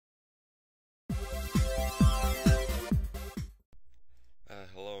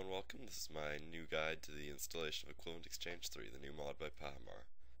Welcome, this is my new guide to the installation of Equivalent Exchange 3, the new mod by Pahmar.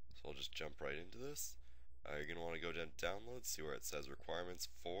 So I'll just jump right into this. You're going to want to go down to Downloads, see where it says Requirements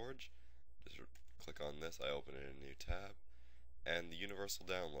Forge. Just click on this, I open it in a new tab. And the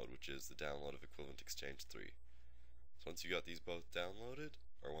Universal Download, which is the download of Equivalent Exchange 3. So once you've got these both downloaded,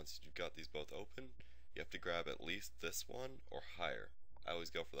 or once you've got these both open, you have to grab at least this one or higher. I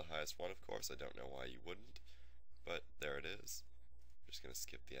always go for the highest one, of course, I don't know why you wouldn't, but there it is. I'm just going to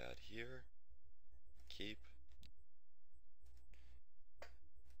skip the ad here, keep,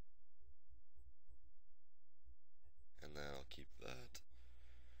 and then I'll keep that.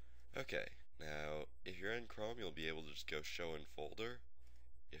 Okay, now if you're in Chrome you'll be able to just go show in folder.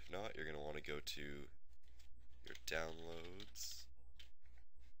 If not, you're going to want to go to your downloads,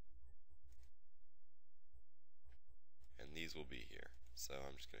 and these will be here. So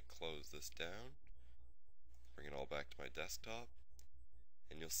I'm just going to close this down, bring it all back to my desktop,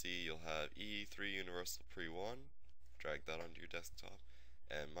 and you'll see you'll have EE3 Universal Pre-1, drag that onto your desktop,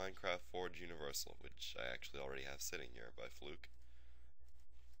 and Minecraft Forge Universal, which I actually already have sitting here by fluke.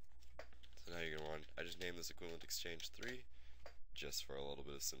 So now you're going to want, I just named this Equivalent Exchange 3, just for a little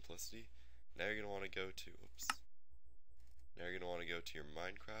bit of simplicity. Now you're going to want to go to, now you're going to want to go to your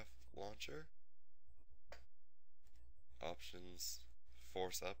Minecraft launcher, Options,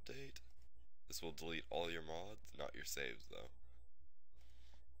 Force Update. This will delete all your mods, not your saves though.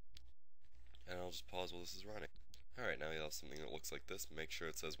 And I'll just pause while this is running. Alright, now you have something that looks like this. Make sure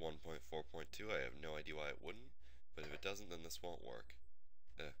it says 1.4.2. I have no idea why it wouldn't, but if it doesn't, then this won't work.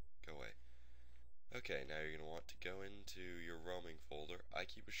 Go away. Okay, now you're going to want to go into your roaming folder. I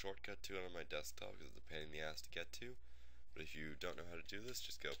keep a shortcut to it on my desktop because it's a pain in the ass to get to. But if you don't know how to do this,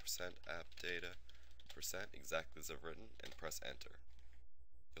 just go %appdata, exactly as I've written, and press enter.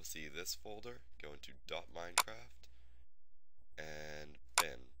 You'll see this folder, go into .minecraft, and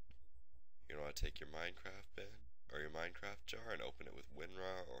bin. You're going to want to take your Minecraft bin, or your Minecraft jar, and open it with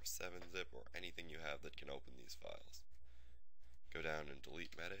WinRAR or 7-zip or anything you have that can open these files. Go down and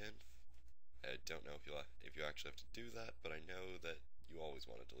delete metainf. I don't know if you actually have to do that, but I know that you always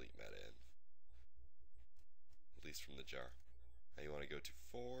want to delete metainf, at least from the jar. Now you want to go to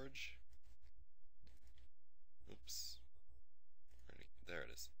Forge. Oops. There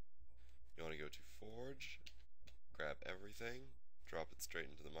it is. You want to go to Forge, grab everything, drop it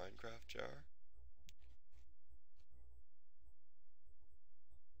straight into the Minecraft jar.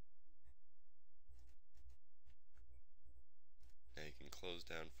 Now you can close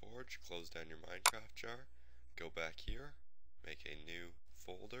down Forge, close down your Minecraft jar, go back here, make a new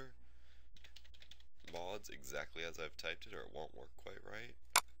folder, mods exactly as I've typed it or it won't work quite right.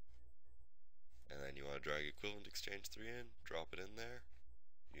 And then you want to drag Equivalent Exchange 3 in, drop it in there.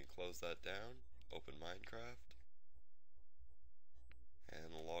 You can close that down, open Minecraft,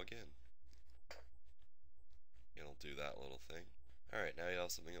 and log in. It'll do that little thing. Alright, now you have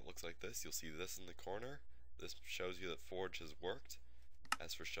something that looks like this. You'll see this in the corner. This shows you that Forge has worked.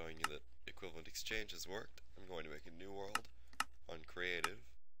 As for showing you that Equivalent Exchange has worked, I'm going to make a new world on Creative.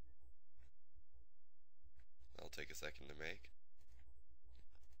 That'll take a second to make.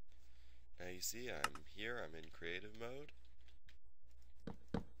 Now you see I'm here, I'm in creative mode.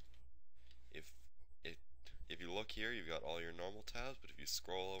 If you look here, you've got all your normal tabs, but if you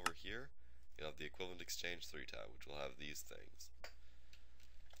scroll over here, you'll have the Equivalent Exchange 3 tab, which will have these things.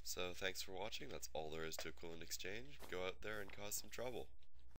 So thanks for watching, that's all there is to Equivalent Exchange. Go out there and cause some trouble.